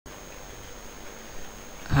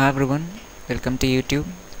Hi everyone, welcome to YouTube.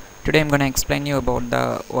 Today I'm going to explain you about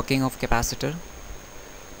the working of capacitor.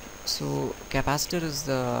 So capacitor is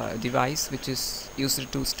the device which is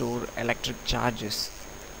used to store electric charges.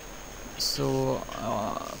 So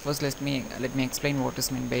first let me explain what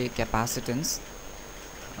is meant by capacitance.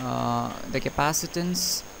 The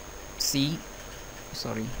capacitance C,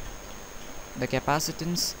 sorry, the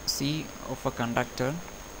capacitance C of a conductor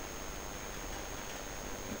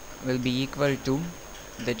will be equal to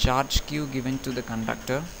the charge Q given to the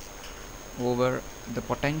conductor over the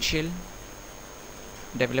potential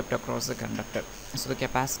developed across the conductor. So the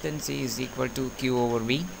capacitance C is equal to Q over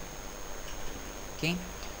V. Okay,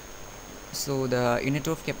 so the unit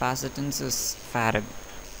of capacitance is farad.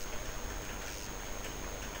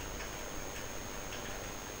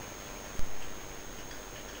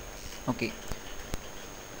 Okay,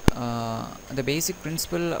 the basic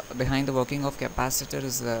principle behind the working of capacitor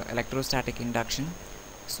is electrostatic induction.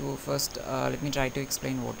 So first let me try to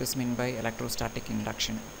explain what is meant by electrostatic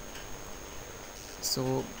induction.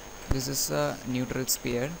 So this is a neutral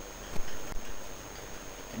sphere.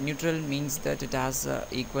 Neutral means that it has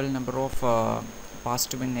equal number of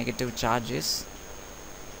positive and negative charges.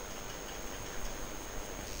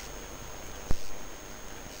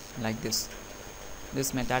 Like this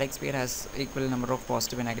metallic sphere has equal number of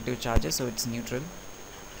positive and negative charges, so it's neutral.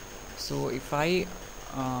 So if I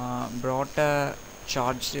brought a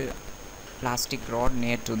charged plastic rod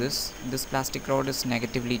near to this plastic rod is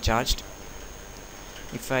negatively charged.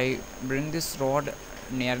 If I bring this rod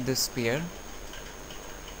near this sphere,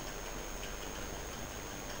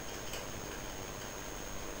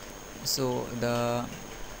 so the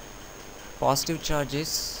positive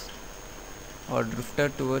charges are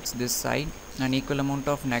drifted towards this side and equal amount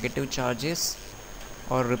of negative charges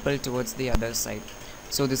are repelled towards the other side.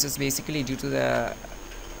 So this is basically due to the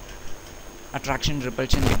attraction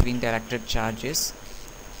repulsion between the electric charges.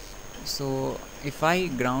 So if I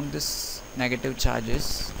ground this negative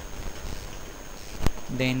charges,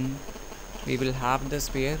 then we will have the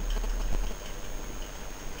sphere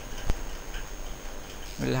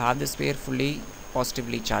fully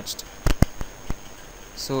positively charged.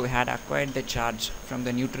 So we had acquired the charge from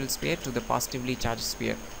the neutral sphere to the positively charged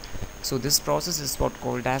sphere. So this process is what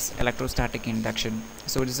called as electrostatic induction.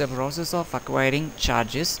 So it is a process of acquiring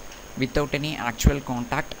charges without any actual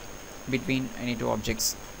contact between any two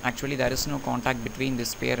objects. Actually there is no contact between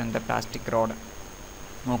this sphere and the plastic rod.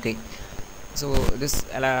 Okay, so this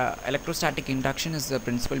electrostatic induction is the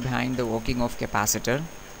principle behind the working of capacitor.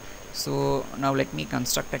 So now let me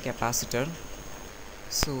construct a capacitor.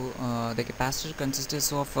 So the capacitor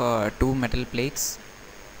consists of two metal plates.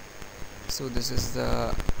 So this is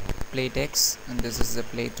the plate X and this is the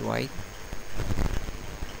plate Y.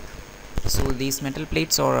 So these metal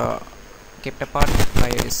plates are kept apart by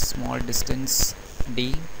a small distance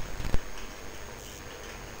d.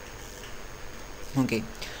 Okay,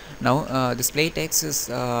 now this plate X is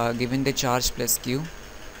given the charge plus Q.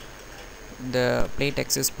 The plate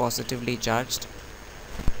X is positively charged.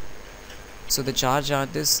 So the charge on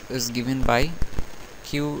this is given by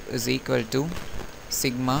Q is equal to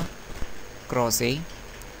sigma cross A,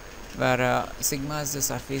 where sigma is the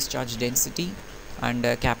surface charge density and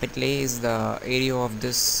capital A is the area of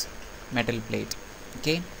this metal plate.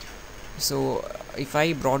 Okay, so if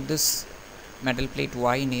I brought this metal plate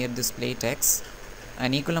Y near this plate X,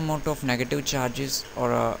 an equal amount of negative charges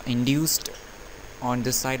are induced on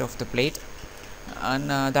this side of the plate,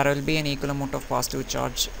 and there will be an equal amount of positive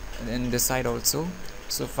charge in this side also.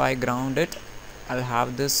 So if I ground it, I'll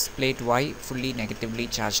have this plate Y fully negatively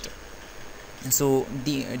charged. So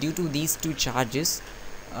due to these two charges,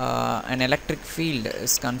 an electric field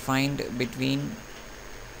is confined between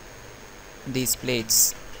these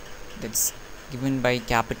plates, that's given by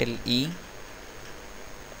capital E.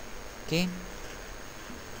 Okay,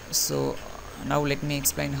 so now let me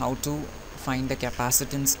explain how to find the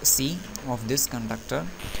capacitance C of this conductor.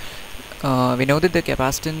 We know that the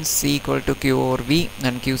capacitance C equal to Q over V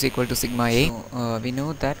and Q is equal to sigma A. So we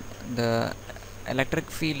know that the electric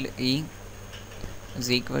field E is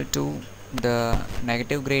equal to the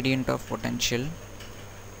negative gradient of potential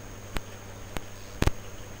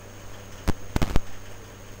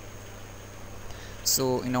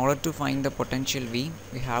So in order to find the potential V,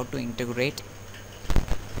 we have to integrate.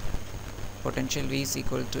 Potential V is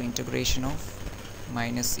equal to integration of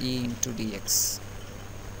minus E into dx.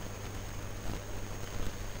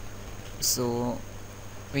 So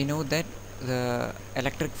we know that the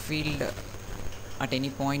electric field at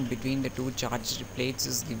any point between the two charged plates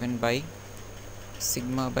is given by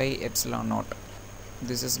sigma by epsilon naught.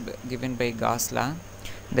 This is given by Gauss law.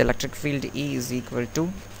 The electric field E is equal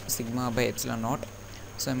to sigma by epsilon naught.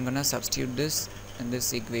 So I'm gonna substitute this in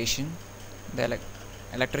this equation. The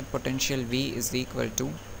electric potential V is equal to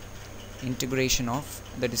integration of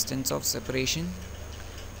the distance of separation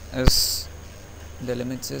is the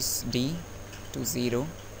limits is d to 0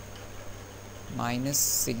 minus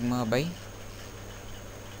sigma by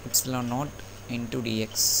epsilon naught into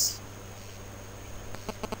dx.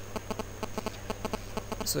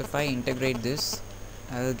 So if I integrate this,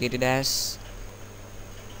 I will get it as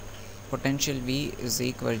potential V is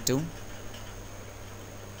equal to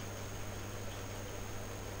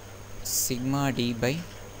sigma d by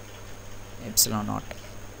epsilon naught.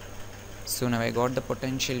 So now I got the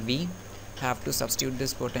potential V. Have to substitute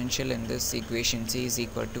this potential in this equation. C is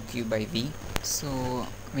equal to Q by V. So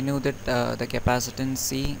we know that the capacitance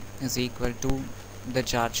C is equal to the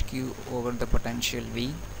charge Q over the potential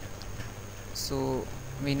V. So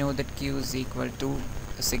we know that Q is equal to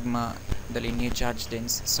sigma, the linear charge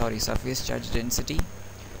surface charge density,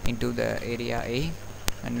 into the area A,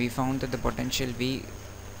 and we found that the potential V,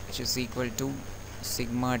 which is equal to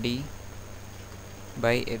sigma d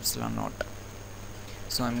by epsilon naught.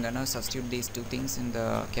 So I'm gonna substitute these two things in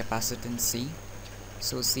the capacitance C.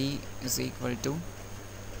 So C is equal to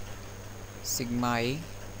sigma A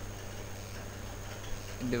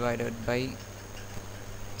divided by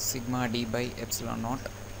sigma d by epsilon naught.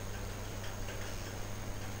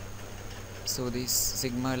 So this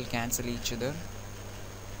sigma will cancel each other.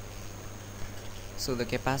 So the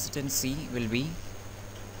capacitance C will be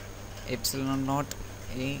epsilon naught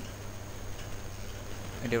A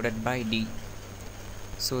divided by d.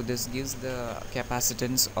 So this gives the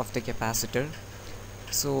capacitance of the capacitor.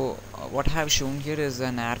 So what I have shown here is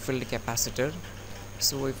an air filled capacitor.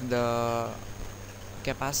 So if the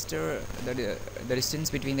capacitor, the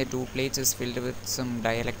distance between the two plates is filled with some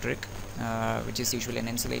dielectric, which is usually an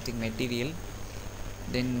insulating material,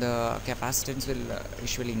 then the capacitance will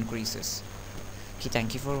usually increases. Okay,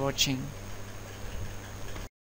 thank you for watching.